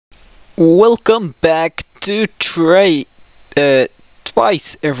Welcome back to Twyce,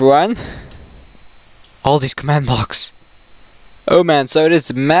 everyone. All these command blocks. Oh man, so it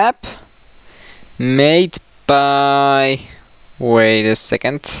is a map made by... Wait a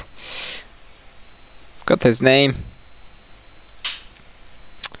second. Forgot his name.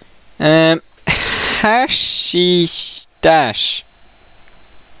 Haschischtasche.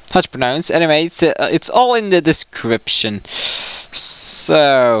 How to pronounce? Anyway, it's all in the description.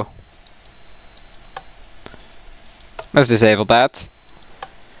 So... let's disable that.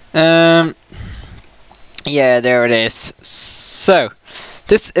 Yeah, there it is. So,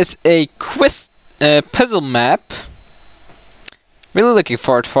 this is a puzzle map. Really looking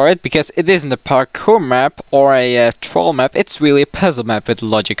forward for it because it isn't a parkour map or a troll map. It's really a puzzle map with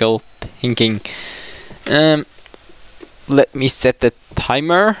logical thinking. Let me set the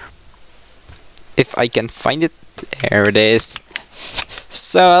timer if I can find it. There it is.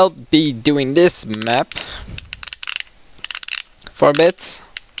 So I'll be doing this map for a bit.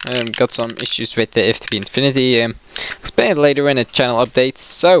 Got some issues with the FTP Infinity. Explain it later in a channel update.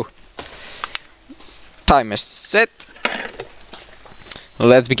 So, timer set.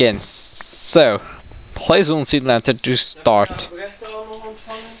 Let's begin. So, place on seed lantern to start.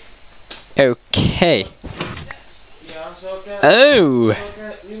 Okay. Oh,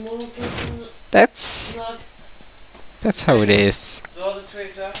 that's how it is.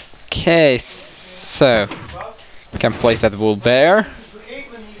 Okay, so can place that wool there.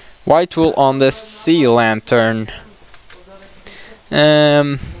 White wool on the sea lantern.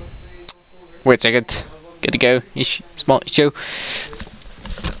 Wait a second. Gotta go. Small issue.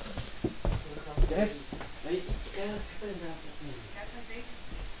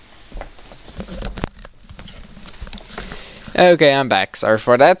 Okay, I'm back. Sorry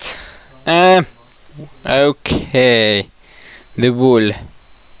for that. Okay. The wool.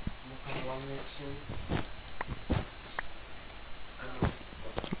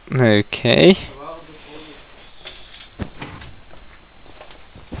 Okay.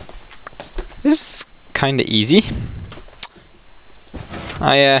 This is kinda easy.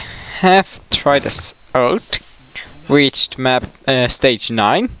 I have tried this out. Reached map stage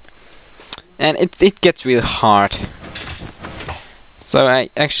 9. And it gets really hard. So I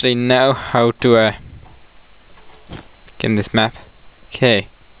actually know how to get this map. Okay.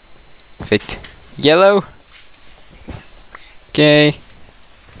 Fit yellow. Okay.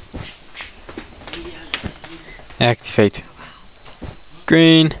 Activate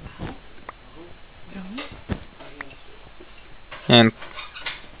green. And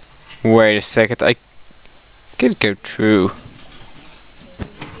wait a second, I could go through.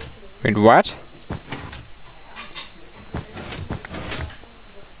 Wait, what?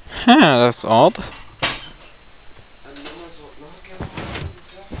 Huh, that's odd.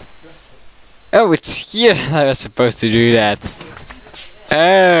 Oh, it's here I was supposed to do that.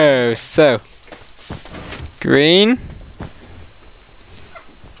 Oh, so green.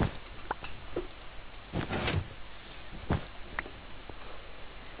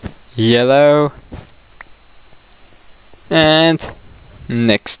 Yellow. And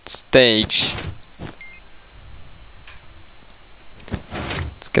next stage.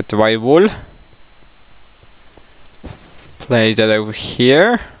 Let's get the white wool. Place that over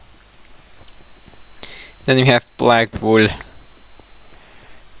here. Then we have black wool.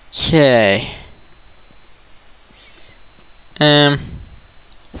 Okay.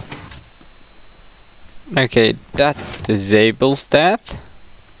 Okay, that disables that.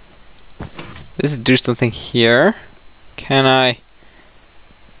 Let's do something here. Can I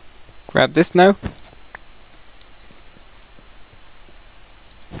grab this now?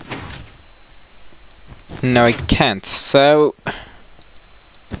 No, I can't. So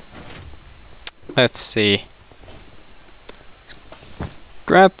let's see.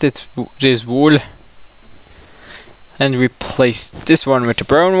 Grab this wool and replace this one with the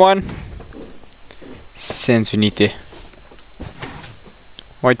brown one. Since we need the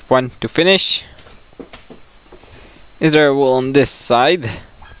white one to finish. Is there a wool on this side?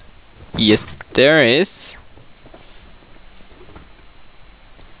 Yes, there is.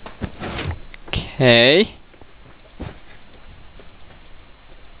 Okay.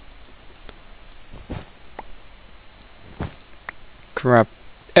 Grab.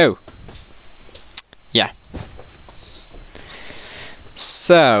 Oh. Yeah.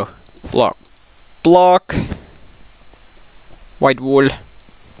 So, block. White wool.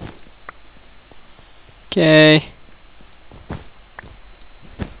 Okay.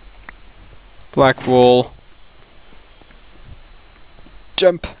 Black wool.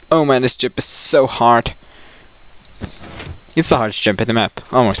 Jump. Oh man, this jump is so hard. It's the hardest jump in the map.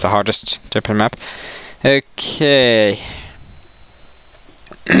 Almost the hardest jump in the map. Okay.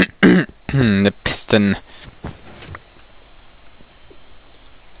 The piston.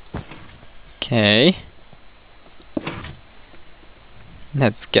 Okay.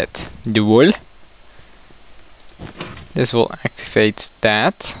 Let's get the wool. This will activate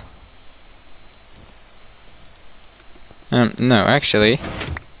that. No, actually,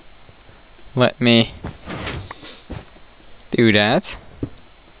 let me do that.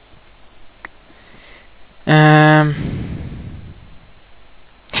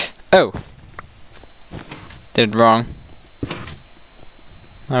 Oh, did it wrong.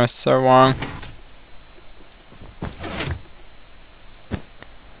 I was so wrong.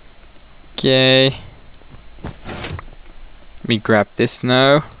 Okay. Let me grab this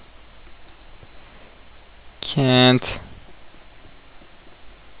now. Can't.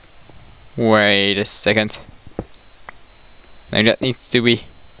 Wait a second. No, that needs to be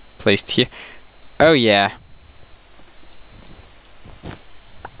placed here. Oh yeah.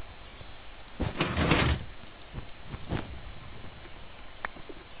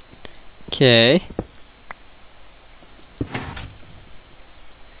 Okay.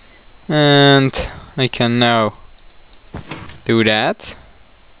 And I can now do that.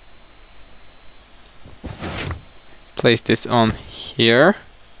 Place this on here.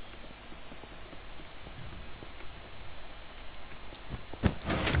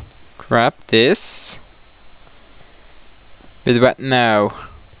 Grab this. With what now?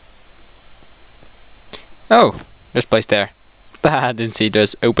 Oh, there's place there. I didn't see it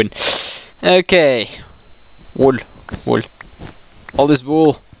was open. Okay. Wool. Wool. All this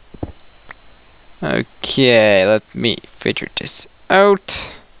wool. Okay, let me figure this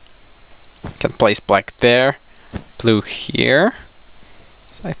out. Can place black there. Blue here.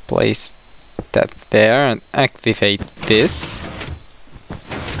 If I place that there and activate this,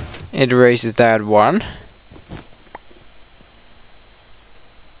 it erases that one.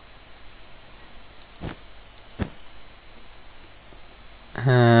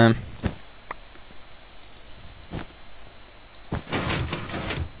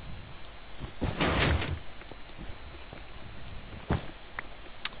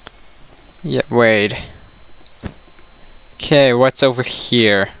 Yeah, wait. Okay, what's over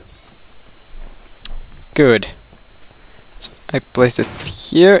here? Good. So I place it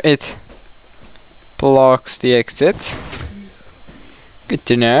here, it blocks the exit. Good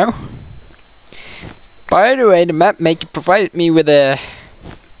to know. By the way, the map maker provided me with a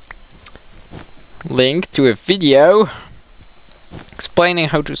link to a video explaining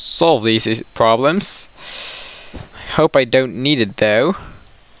how to solve these problems. I hope I don't need it though.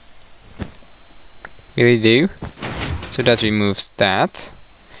 Really do. So that removes that.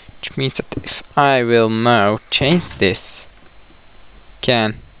 Which means that if I will now change this,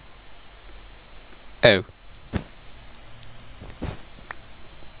 can. Oh.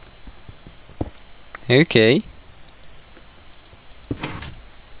 Okay.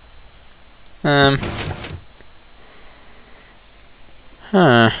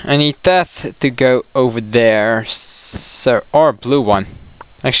 I need that to go over there. So, or blue one.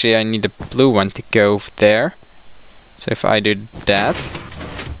 Actually, I need the blue one to go over there. So if I do that.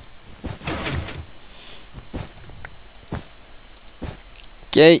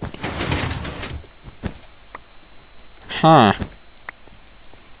 Okay. Huh.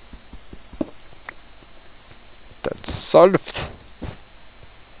 That's solved.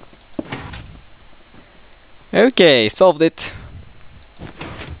 Okay, solved it.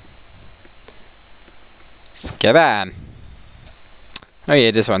 Skabam. Oh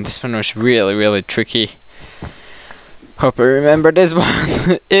yeah, this one was really tricky. Hope I remember this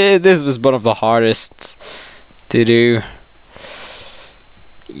one. This was one of the hardest to do.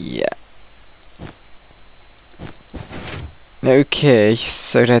 Yeah. Okay,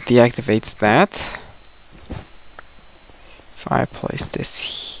 so that deactivates that. If I place this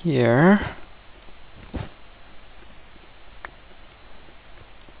here.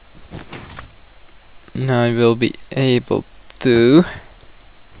 Now I will be able to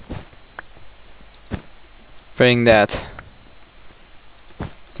bring that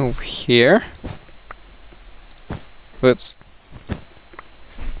over here. Whoops.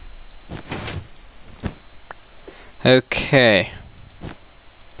 Okay.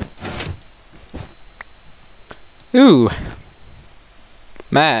 Ooh.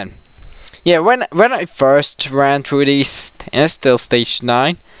 Man. Yeah, when I first ran through these, and it's still stage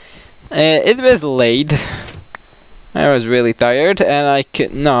 9, it was late. I was really tired and I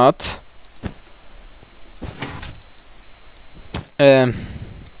could not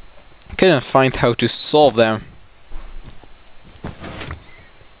couldn't find how to solve them.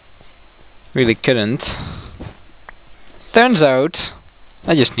 Really couldn't. Turns out,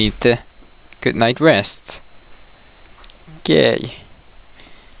 I just need the good night rest. Okay.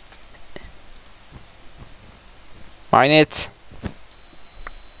 Mine it.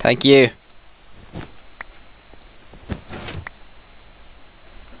 Thank you.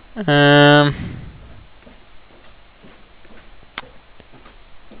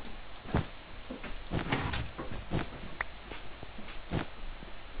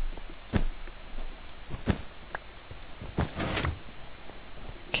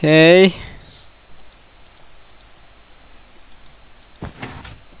 Okay.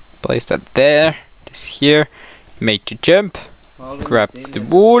 Place that there. This here. Make the jump. Grab the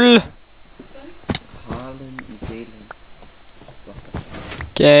wool.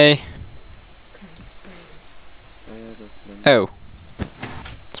 Okay. Oh.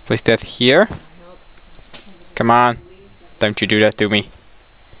 Let's place that here. Come on. Don't you do that to me.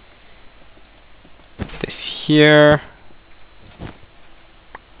 This here.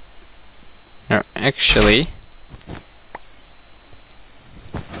 No, actually.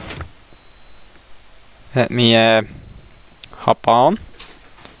 Let me hop on.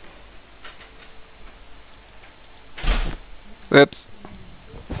 Whoops.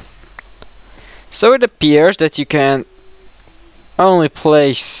 So it appears that you can only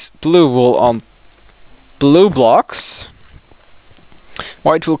place blue wool on blue blocks.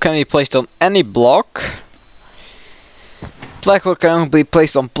 White wool can be placed on any block. Black wool can only be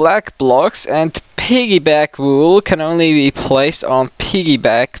placed on black blocks, and piggyback wool can only be placed on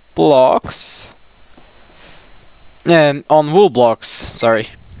piggyback blocks. On wool blocks, sorry.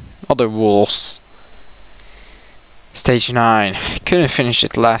 Other wools. Stage 9. Couldn't finish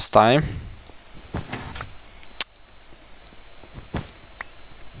it last time.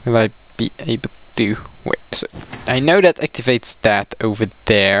 Will I be able to... Wait, so I know that activates that over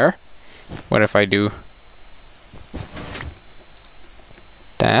there. What if I do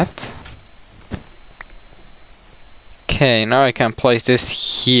that? Okay, now I can place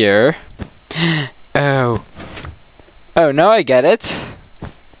this here. Oh. Oh, now I get it.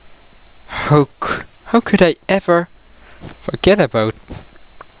 How could I ever forget about...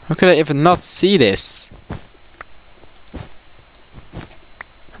 How could I ever not see this?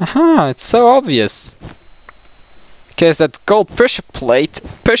 Aha, it's so obvious. Because that gold pressure plate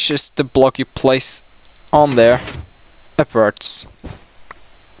pushes the block you place on there upwards.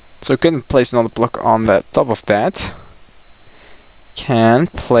 So I couldn't place another block on the top of that. Can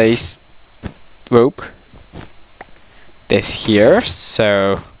place rope this here,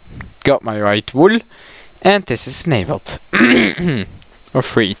 so got my white wool, and this is enabled. Or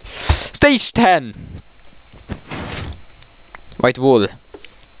free. Stage 10! White wool.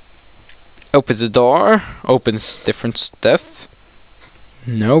 Opens the door, opens different stuff.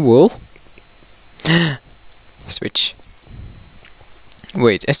 No wool. Switch.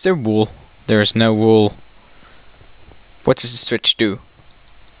 Wait, is there wool? There is no wool. What does the switch do?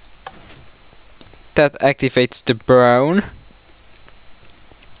 That activates the brown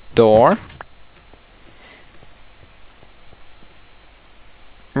door.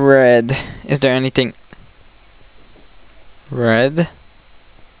 Red. Is there anything red?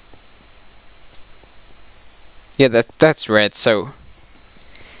 Yeah, that's red, so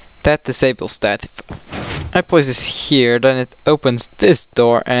that disables that. If I place this here, then it opens this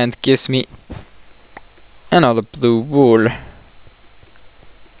door and gives me another blue wool.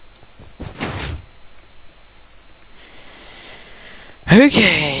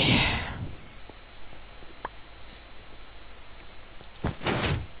 Okay.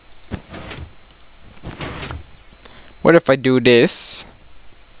 What if I do this?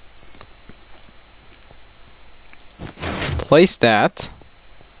 Place that.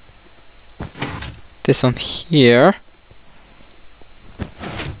 This on here.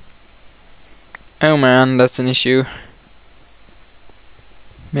 Oh man, that's an issue.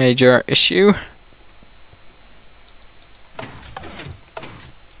 Major issue.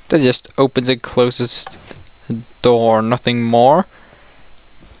 That just opens and closes the door, nothing more.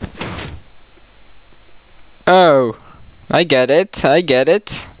 Oh, I get it, I get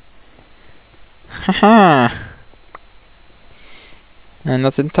it. Haha. And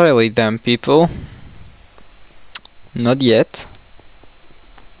not entirely them, people. Not yet.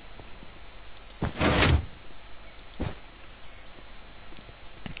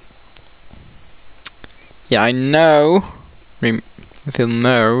 Yeah, I know. If you'll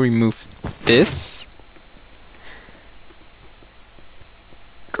know, remove this.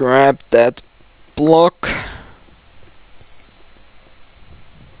 Grab that block.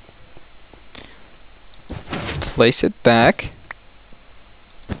 Place it back.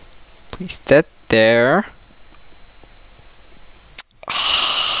 Place that there.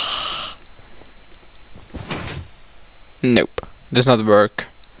 Nope, does not work.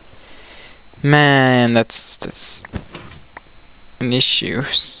 Man, that's an issue.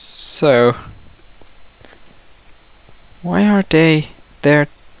 So why are they there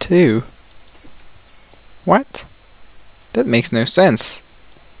too? What? That makes no sense.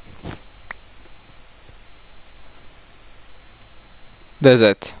 Does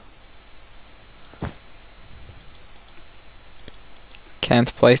it?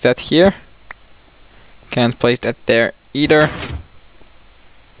 Can't place that here. Can't place that there either.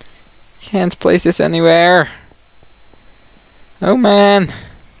 Can't place this anywhere. Oh man.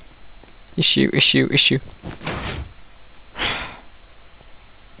 Issue.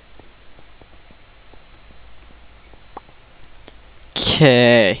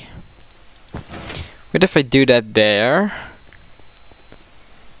 Okay. What if I do that there?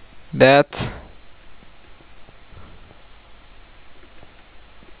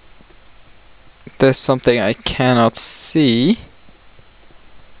 There's something I cannot see.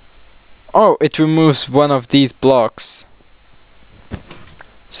 Oh, it removes one of these blocks.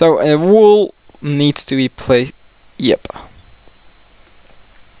 So a wall needs to be placed. Yep.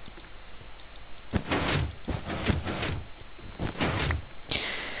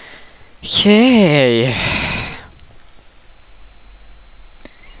 Okay.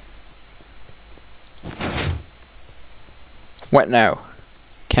 What now?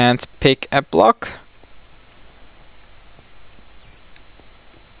 Can't pick a block?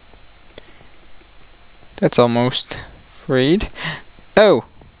 That's almost freed. Oh!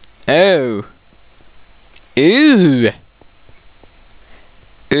 Oh! Ooh!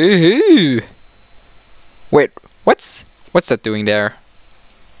 Ooh! Wait, what's that doing there?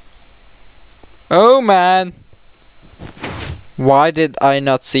 Oh man! Why did I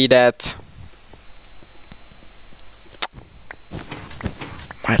not see that?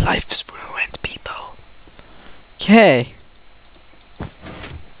 My life's ruined, people. Okay.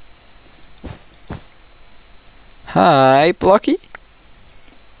 Hi, Blocky.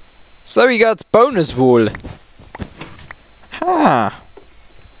 So we got bonus wool. Ha.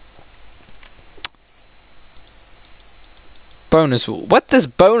 Bonus wool. What does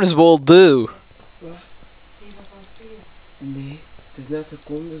bonus wool do? Nee, het is net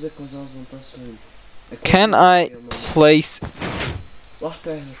gekomen, dus ik was zelfs aan het afsluiten. Can I place... Wacht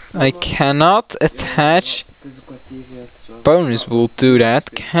eigenlijk. I cannot attach Het is een kwartier, ja, het is wel. bonus wool to that.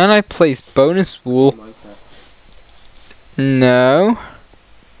 Can I place bonus wool? No.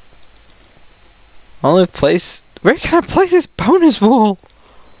 Only place... Where can I place this bonus wool?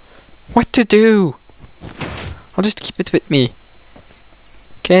 What to do? I'll just keep it with me.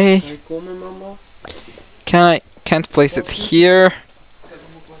 Okay. Kan je komen, mama? Can't place it here.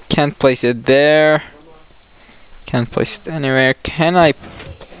 Can't place it there. Can't place it anywhere. Can I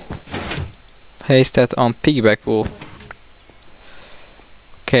place that on piggyback wool?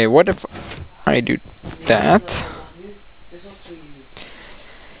 Okay, what if I do that?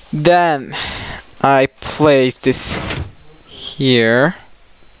 Then I place this here.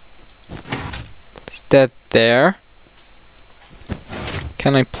 Place that there.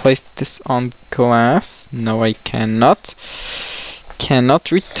 Can I place this on glass? No, I cannot.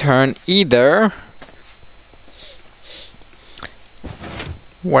 Cannot return either.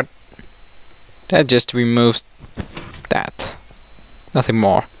 What? That just removes that. Nothing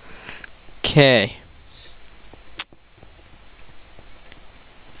more. Okay.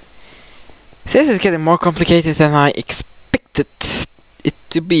 This is getting more complicated than I expected it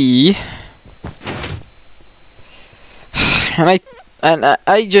to be. And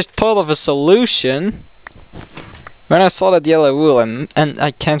I just thought of a solution when I saw that yellow wool, and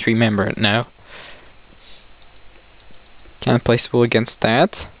I can't remember it now. Can't place wool against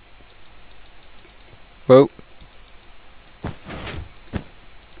that. Whoa.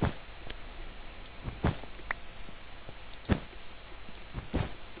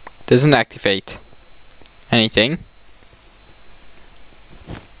 Doesn't activate anything.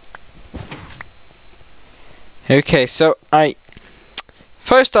 Okay, so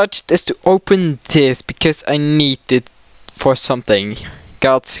first touch is to open this because I need it for something.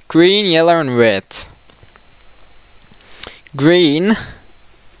 Got green, yellow and red. Green.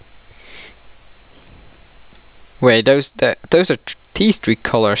 Wait, those are these three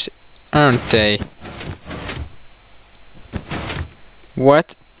colors, aren't they?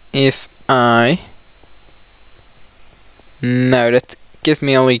 What if I... No, that gives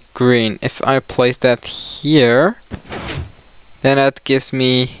me only green. If I place that here, then that gives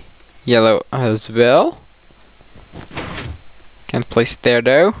me yellow as well. Can't place it there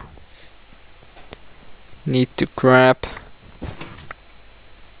though. need to grab.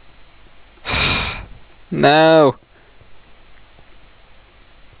 No.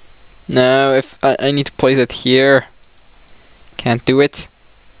 No, if I need to place it here. Can't do it.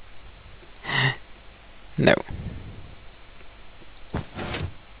 No.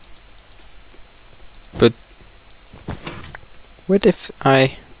 But what if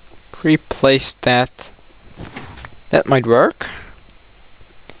I replace that? That might work.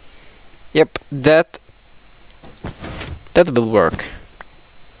 Yep, that will work.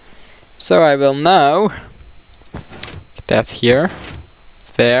 So I will now get that here,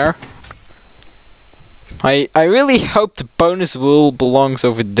 there. I really hope the bonus wool belongs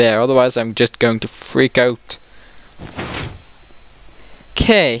over there, otherwise I'm just going to freak out.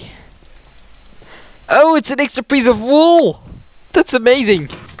 Okay. Oh, it's an extra piece of wool! That's amazing!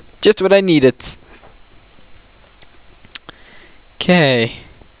 Just what I needed. Okay.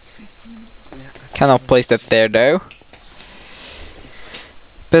 Cannot place that there though.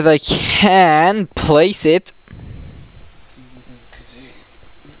 But I can place it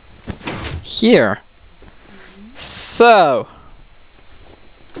here. So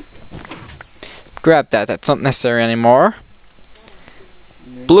grab that, that's not necessary anymore.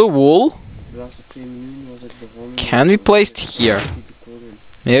 Blue wool can be placed here.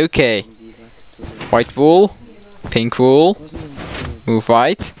 Okay. White wool, pink wool, move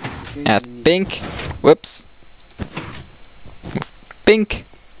white, add pink, whoops, move pink,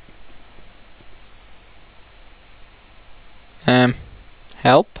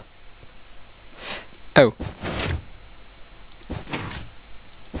 help, oh,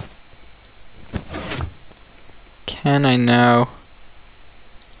 can I now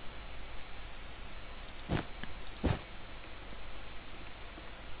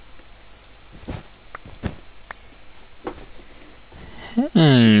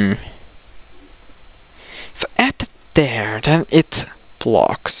if I add it there, then it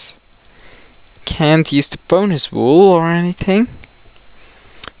blocks. Can't use the bonus wool or anything.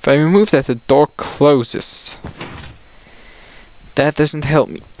 If I remove that, the door closes. That doesn't help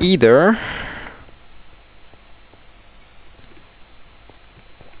me either.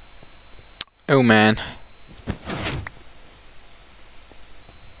 Oh man.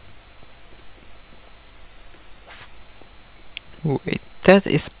 Wait, that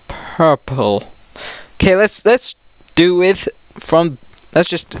is purple. Okay, let's do it from. Let's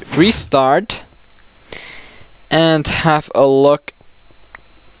just restart and have a look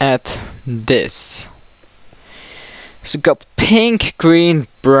at this. So got pink, green,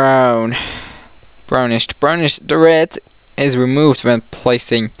 brown, brownish. The red is removed when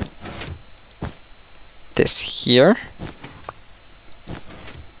placing this here.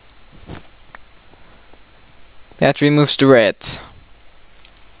 That removes the red.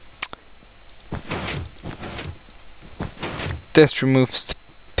 This removes the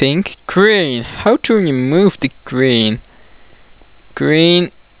pink. Green. How to remove the green?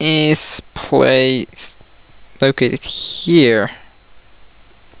 Green is placed located here.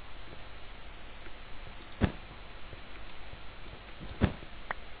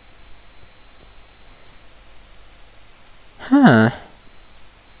 Huh.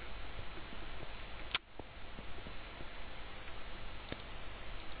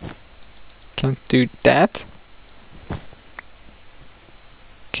 Can't do that.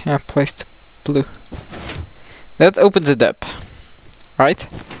 Can't place the blue. That opens it up, right?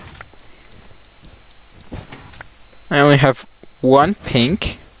 I only have one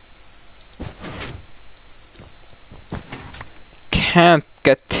pink. Can't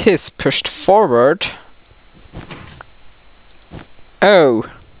get this pushed forward. Oh,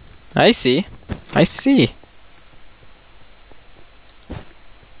 I see. I see.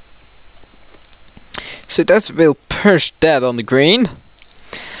 So that will push that on the green.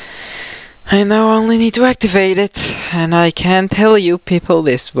 I now only need to activate it, and I can tell you people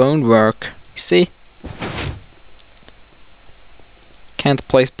this won't work. See? Can't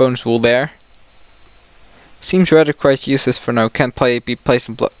place bonus wool there. Seems rather quite useless for now. Can't be placed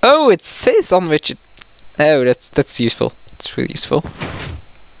in block. Oh, it says on which it. Oh, that's useful. That's really useful.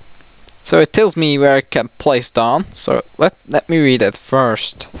 So it tells me where I can place it on. So let me read that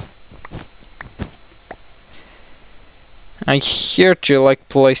first. I hear you like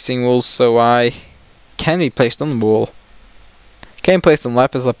placing wool, so I can be placed on the wool. Can be placed on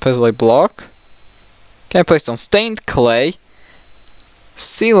lapis lazuli block. Can be placed on stained clay.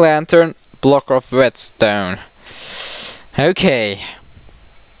 Sea lantern, block of redstone. Okay.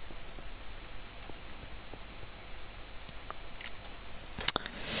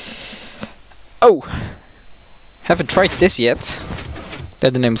 Oh, haven't tried this yet.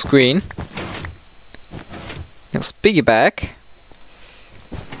 That the name's green. piggyback.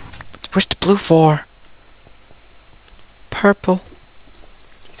 Where's the blue for? Purple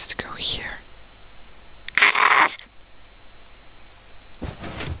needs to go here.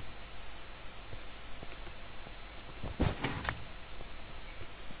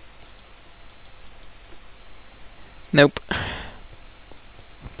 Nope.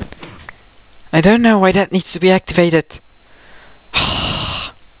 I don't know why that needs to be activated.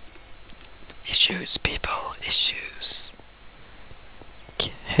 Issues, people. Issues.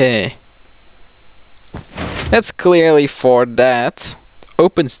 Okay. That's clearly for that.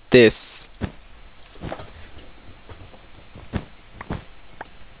 Opens this.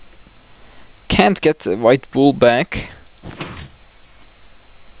 Can't get the white wool back.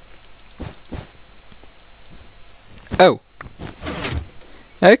 Oh.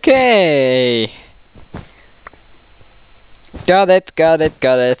 Okay. Got it, got it,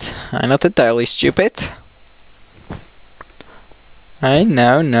 got it. I'm not entirely stupid. I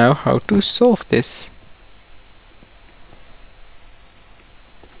now know how to solve this.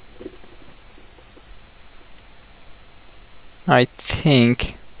 I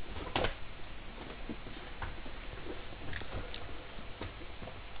think.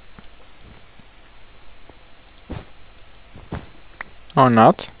 Or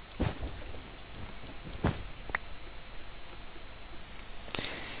not.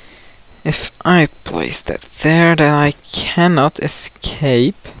 If I place that there, then I cannot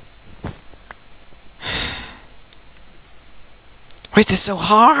escape. Why is this so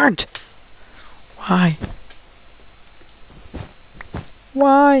hard? Why?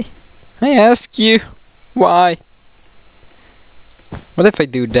 Why? I ask you. Why? What if I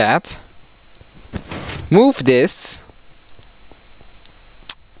do that? Move this.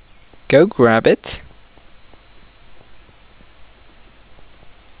 Go grab it.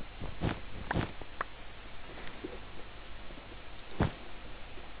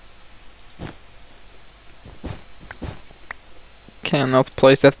 Cannot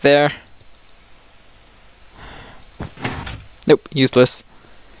place that there. Nope, useless.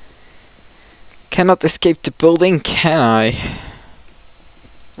 Cannot escape the building, can I?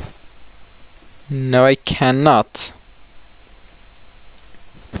 No, I cannot.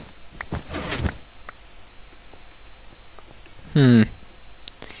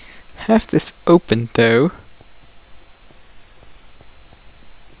 Have this open though.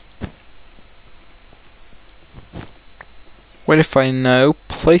 What if I now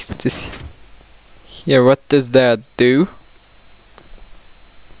place this here? What does that do?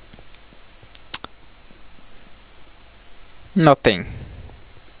 Nothing.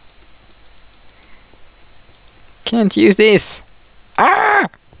 Can't use this. Ah!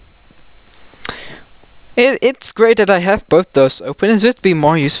 It's great that I have both those open. It would be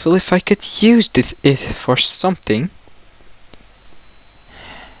more useful if I could use it for something.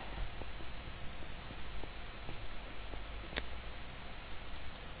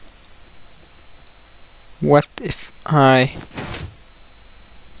 What if I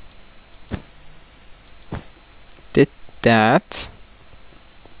did that?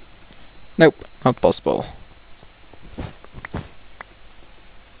 Nope, not possible.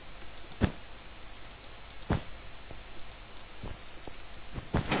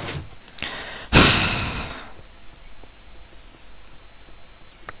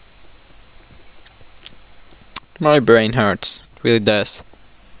 My brain hurts. It really does.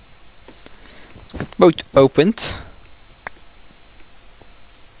 Let's get both opened.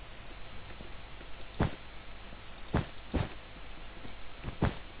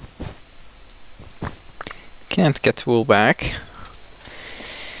 Can't get wool back.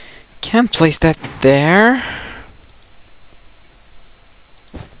 Can't place that there.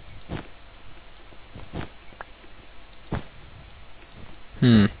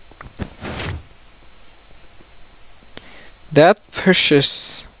 That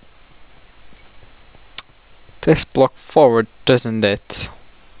pushes this block forward, doesn't it?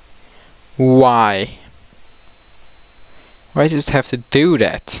 Why? Why does it have to do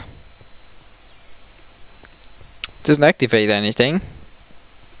that? Doesn't activate anything.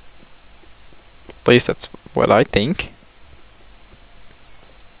 At least that's what I think.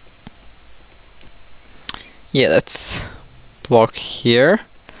 Yeah, let's block here.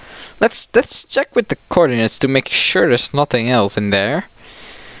 Let's check with the coordinates to make sure there's nothing else in there.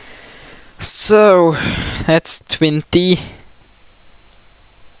 So that's 20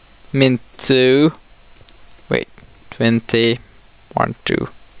 min 2. Wait, 20 1 2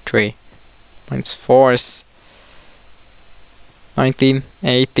 3 minus 4 is 19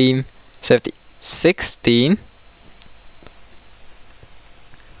 18 17 16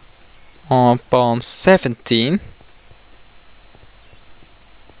 upon 17.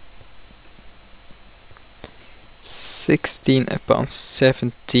 16 upon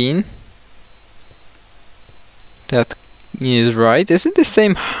 17. That is right. Is it the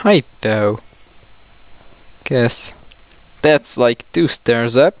same height though? Guess that's like 2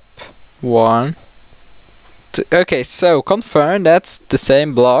 stairs up. 1, 2. Okay, so confirm that's the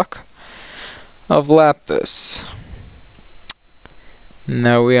same block of lapis.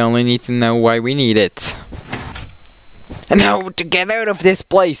 Now we only need to know why we need it. And how to get out of this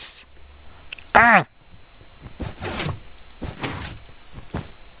place! Ah!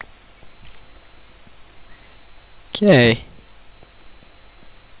 Okay.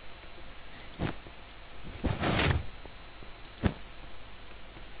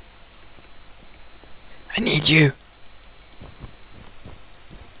 I need you.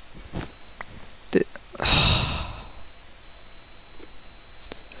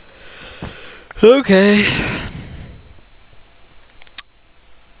 Okay.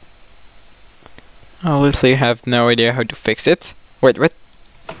 I literally have no idea how to fix it. Wait, what?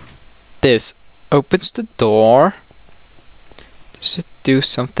 This opens the door. Does it do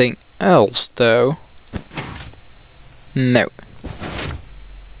something else though? No.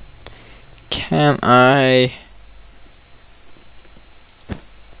 Can I?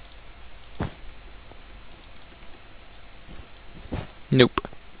 Nope.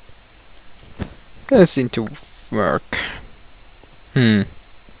 Doesn't seem to work.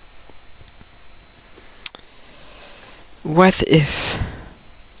 What if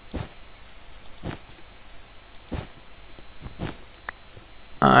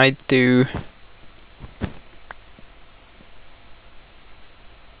I do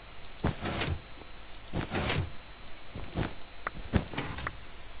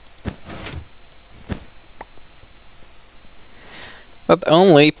but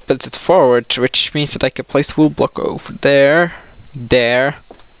only puts it forward, which means that I can place wool block over there, there,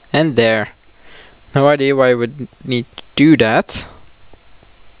 and there. No idea why I would need to do that.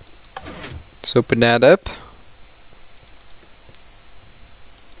 Let's open that up.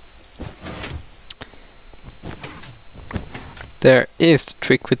 There is the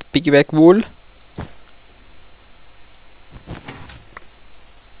trick with piggyback wool.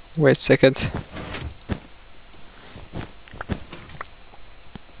 Wait a second.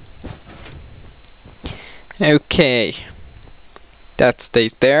 Okay. That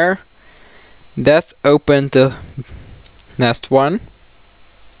stays there. That opened the last one.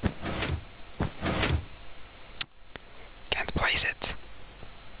 Can't place it.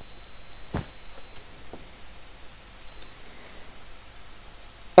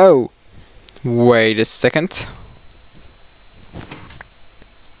 Oh, wait a second.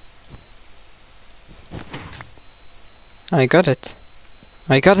 I got it.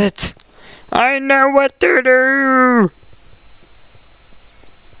 I got it. I know what to do.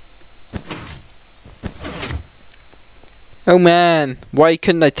 Oh man, why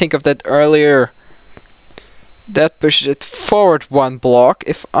couldn't I think of that earlier? That pushes it forward 1 block.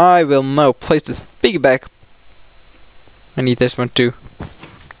 If I will now place this piggyback, I need this one too.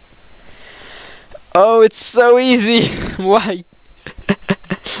 Oh, it's so easy. Why?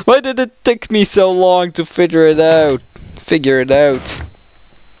 Why did it take me so long to figure it out?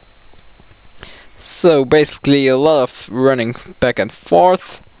 So basically a lot of running back and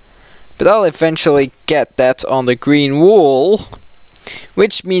forth. But I'll eventually get that on the green wool,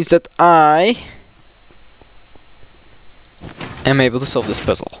 which means that I am able to solve this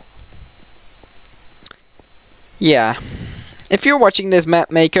puzzle. Yeah. If you're watching this, map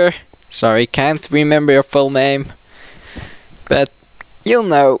maker, sorry, can't remember your full name, but you'll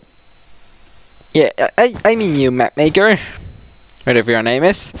know. Yeah, I mean you, map maker, whatever your name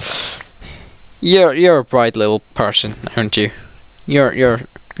is. You're a bright little person, aren't you? You're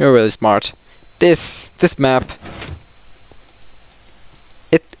really smart. This map,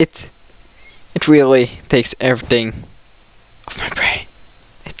 it really takes everything off my brain.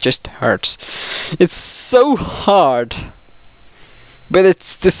 It just hurts. It's so hard, but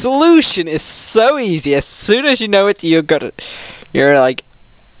the solution is so easy. As soon as you know it, you got it. You're like,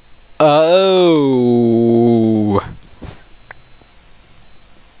 oh,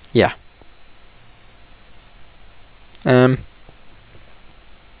 yeah.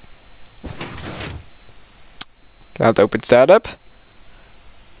 That opens that up.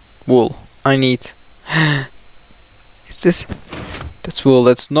 Wool. I need. Is this? That's wool.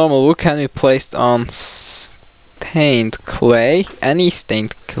 That's normal wool. Can be placed on stained clay. Any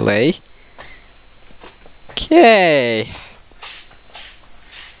stained clay. Okay.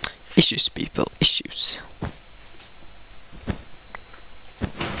 Issues, people. Issues.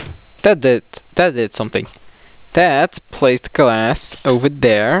 That did something. That placed glass over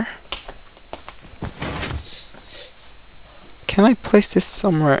there. Can I place this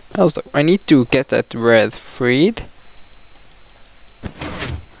somewhere else? I need to get that red freed.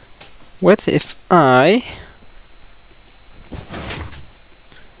 What if I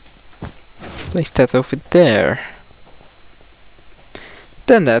place that over there?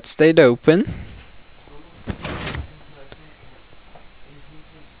 Then that stayed open.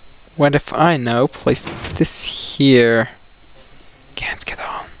 What if I now place this here? Can't get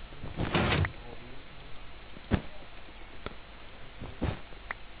on.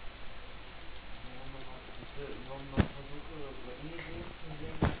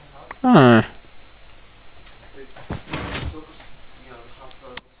 Huh.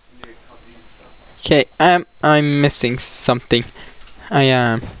 Okay, I'm missing something. I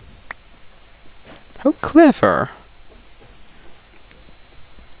am. How clever.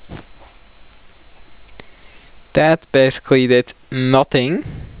 That basically did nothing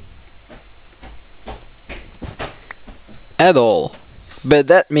at all. But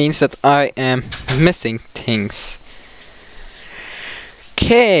that means that I am missing things.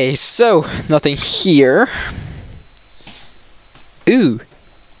 Okay, so nothing here. Ooh.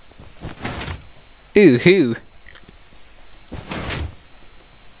 Ooh hoo.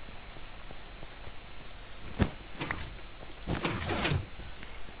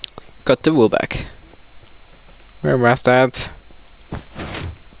 Got the wool back. Where was that?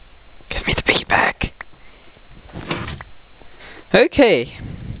 Give me the piggy back. Okay.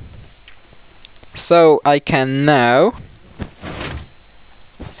 So I can now.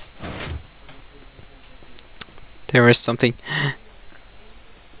 There is something.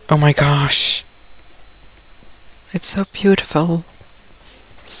 Oh my gosh. It's so beautiful.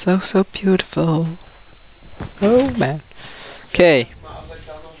 So beautiful. Oh man. Okay.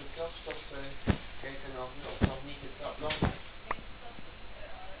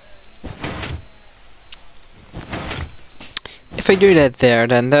 If I do that there,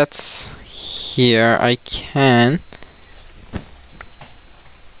 then that's here. I can.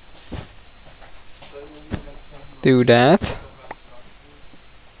 Do that.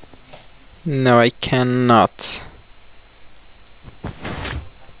 No, I cannot.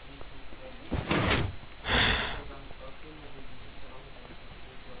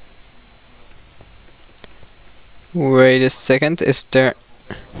 Wait a second, is there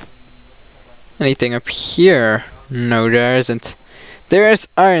anything up here? No, there isn't. There is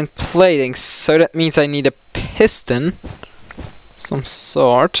iron plating, so that means I need a piston. Some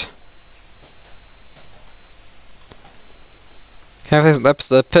sort. That's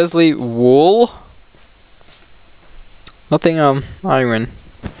the Paisley wool. Nothing on iron.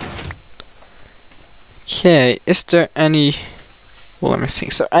 Okay, is there any wool I'm missing?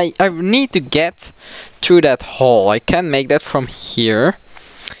 So I need to get through that hole. I can make that from here.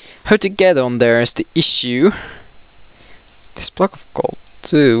 How to get on there is the issue. This block of gold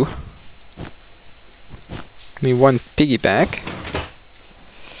too. Give me one piggyback.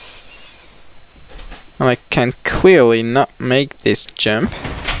 And I can clearly not make this jump.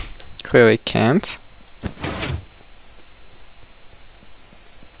 Clearly can't.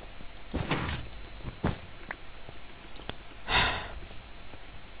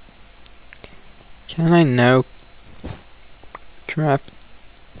 Can I now grab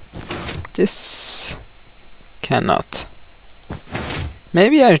this? Cannot.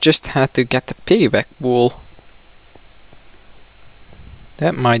 Maybe I just had to get the piggyback wool.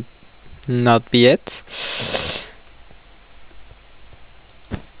 That might not be it.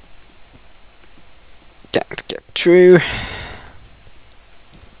 Can't get through.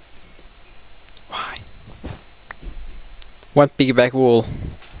 Why? One piggyback wool.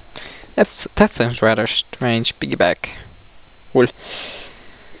 That sounds rather strange. Piggyback wool.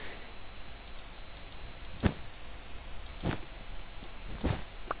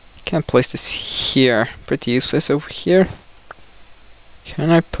 Can't place this here. Pretty useless over here. Can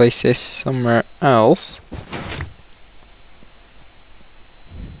I place this somewhere else?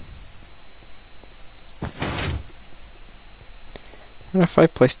 What if I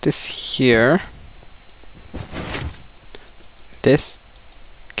place this here? This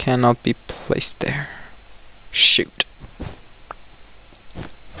cannot be placed there. Shoot.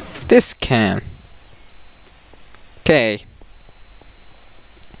 This can. Okay.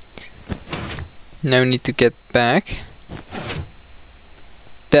 No need to get back.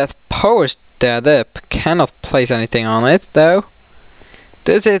 That powers that up. Cannot place anything on it though.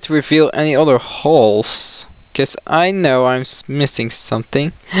 Does it reveal any other holes? Because I know I'm missing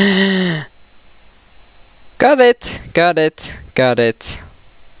something. Got it! Got it! Got it!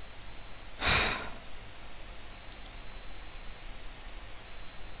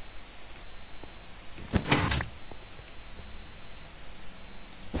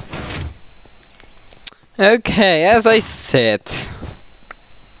 Okay, as I said,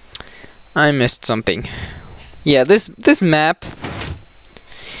 I missed something. Yeah, this map,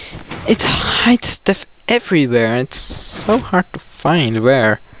 it hides stuff everywhere. It's so hard to find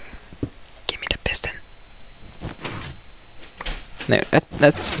where. Give me the piston. No,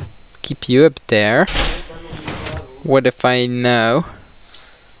 let's keep you up there. What if I know?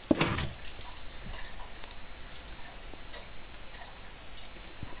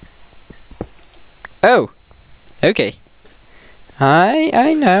 Oh, okay.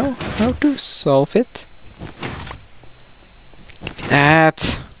 I know how to solve it. Give me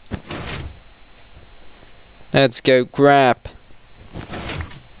that. Let's go grab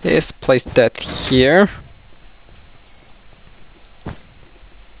this. Place that here.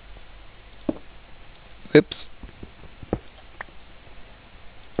 Oops.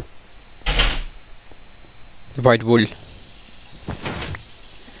 The white wool.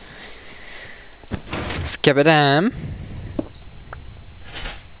 Scabadam.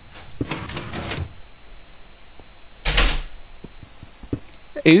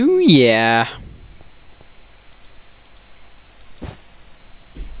 Oh yeah.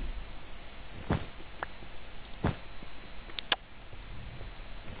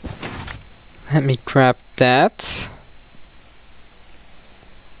 Let me grab that.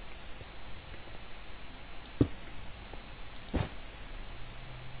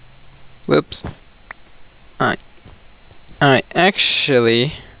 Whoops. I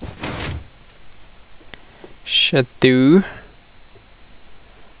actually should do.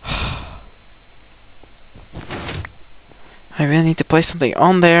 I really need to place something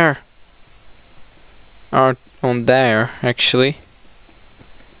on there. Or on there, actually.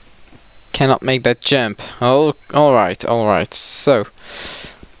 Cannot make that jump. Oh, alright. So,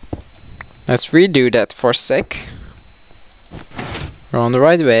 let's redo that for a sec. We're on the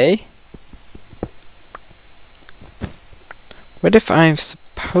right way. What if I'm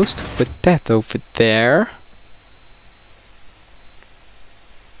supposed to put that over there?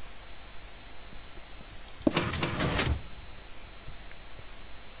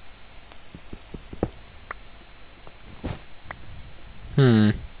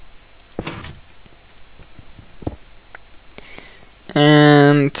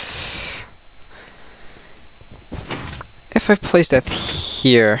 And if I place that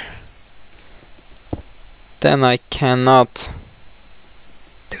here, then I cannot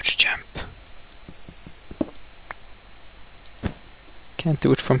do the jump. Can't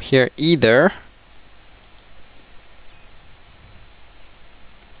do it from here either.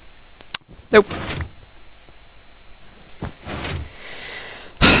 Nope.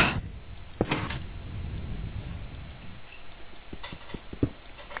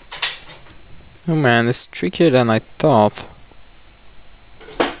 Oh man, it's trickier than I thought.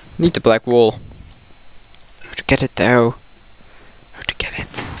 Need the black wool. How to get it though? How to get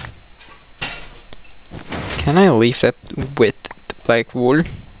it? Can I leave that with the black wool?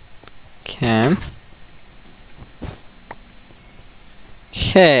 Can.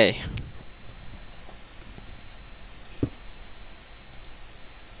 Okay.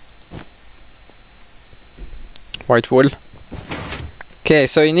 White wool. Okay,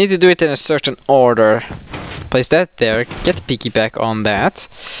 so you need to do it in a certain order. Place that there, get the piggyback on that.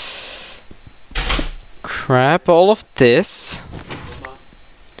 Grab all of this.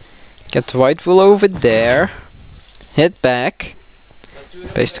 Get the white wool over there. Hit back.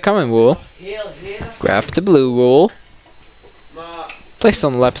 Place the common wool. Grab the blue wool. Place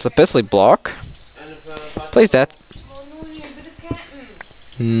on the lapis lazuli block. Place that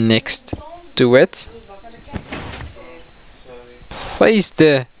next to it. Place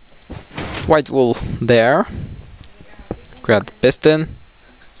the white wool there. Grab the piston.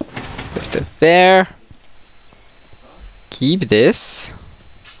 Place it there. Keep this.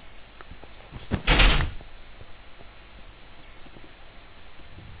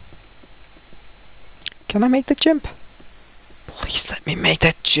 Can I make the jump? Please let me make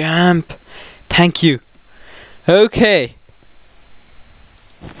that jump. Thank you. Okay.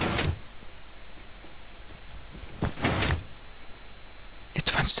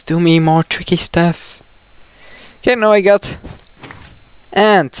 It wants to do me more tricky stuff. Okay, now I got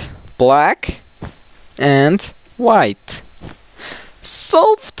and black and white.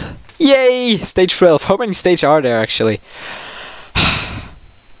 Solved! Yay! Stage 12. How many stages are there actually?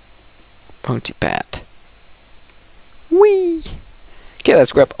 Bounty pad. Whee! Okay,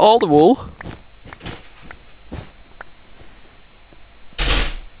 let's grab all the wool.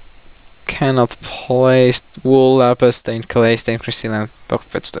 Cannot place wool, lapis, stained clay, stained crystalline, block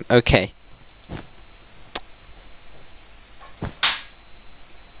footstone. Okay.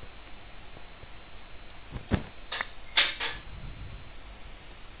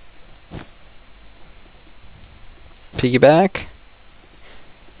 Piggyback.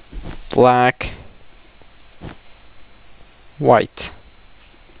 Black. White.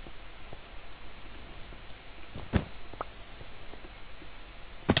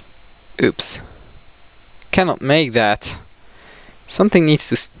 Oops. Cannot make that. Something needs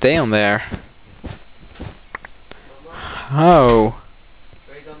to stay on there. Oh.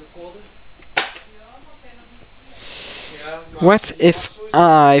 What if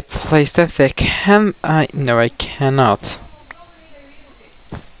I place that there? Can I? No, I cannot.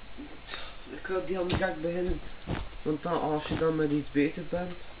 Ik ga die hand direct beginnen. Want dan, als je dan met iets beter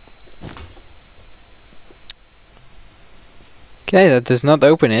bent. Okay, that does not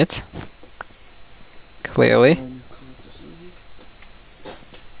open it. Clearly.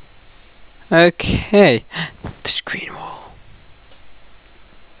 Okay. The screen wall.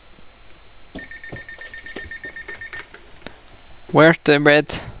 Where's the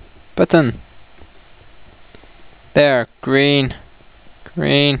red button? There, green.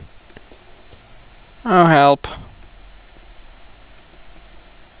 Green. Oh, help.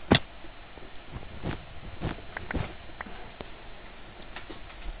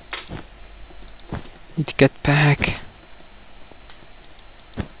 Need to get back.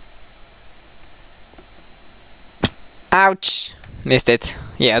 Ouch! Missed it.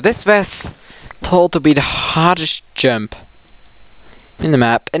 Yeah, this was told to be the hardest jump in the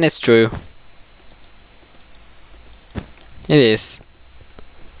map, and it's true. It is.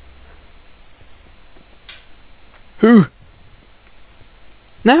 Who?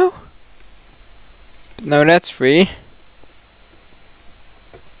 No? No, that's free.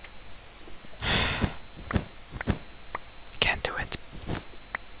 Can't do it.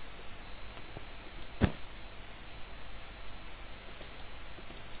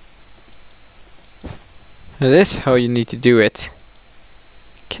 This is how you need to do it.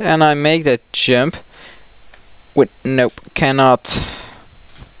 Can I make that jump? Nope, cannot.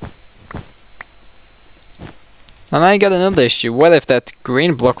 And I got another issue. What if that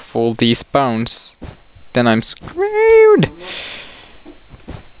green block fall despawns? Then I'm screwed.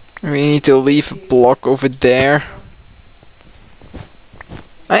 We need to leave a block over there.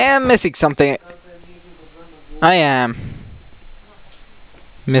 I am missing something. I am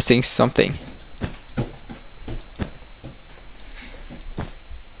missing something.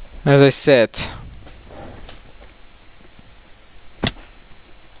 As I said.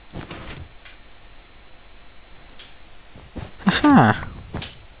 Aha.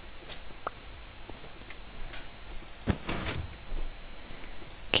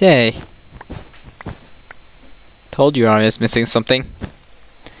 Okay. Told you I was missing something.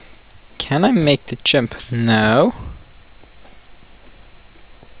 Can I make the jump? No.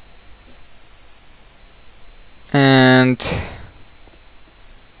 And...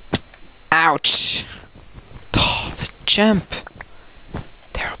 ouch! Oh, the jump!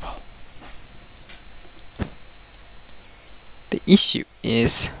 Terrible. The issue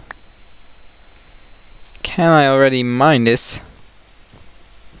is... can I already mine this?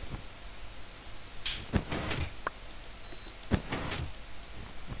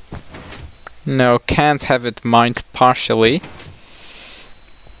 No, can't have it mined partially.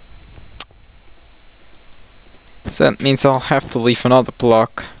 So that means I'll have to leave another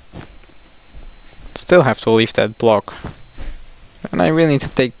block. Still have to leave that block. And I really need to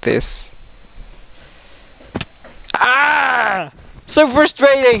take this. Ah! So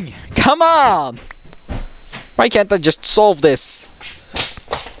frustrating! Come on! Why can't I just solve this?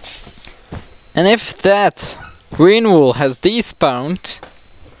 And if that green wool has despawned,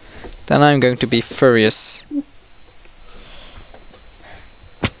 then I'm going to be furious.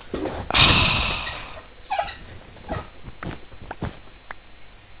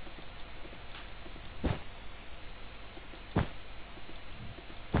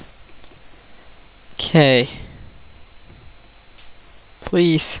 Okay.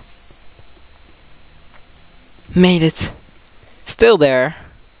 Please. Made it. Still there.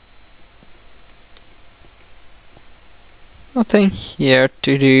 Nothing here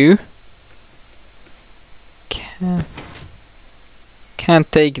to do.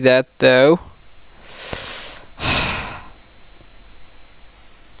 Can't take that though.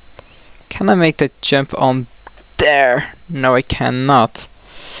 Can I make that jump on there? No, I cannot.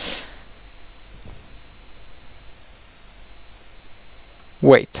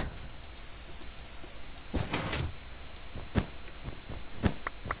 Wait.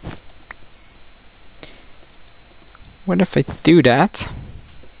 What if I do that?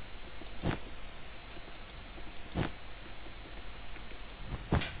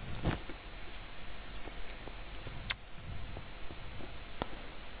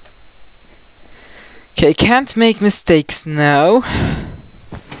 Okay, can't make mistakes now.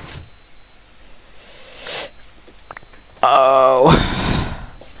 Oh.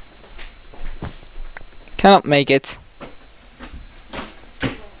 Cannot make it.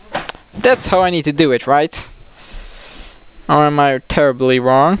 That's how I need to do it, right? Or am I terribly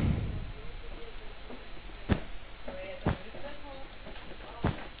wrong?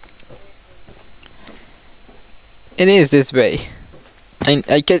 It is this way.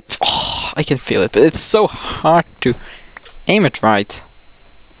 I can feel it, but it's so hard to aim it right.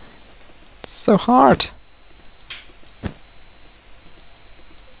 It's so hard.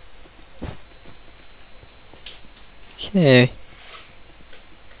 Okay.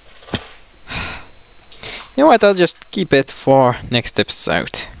 You know what, I'll just keep it for next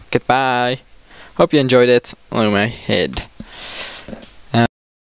episode. Goodbye. Hope you enjoyed it. On my head.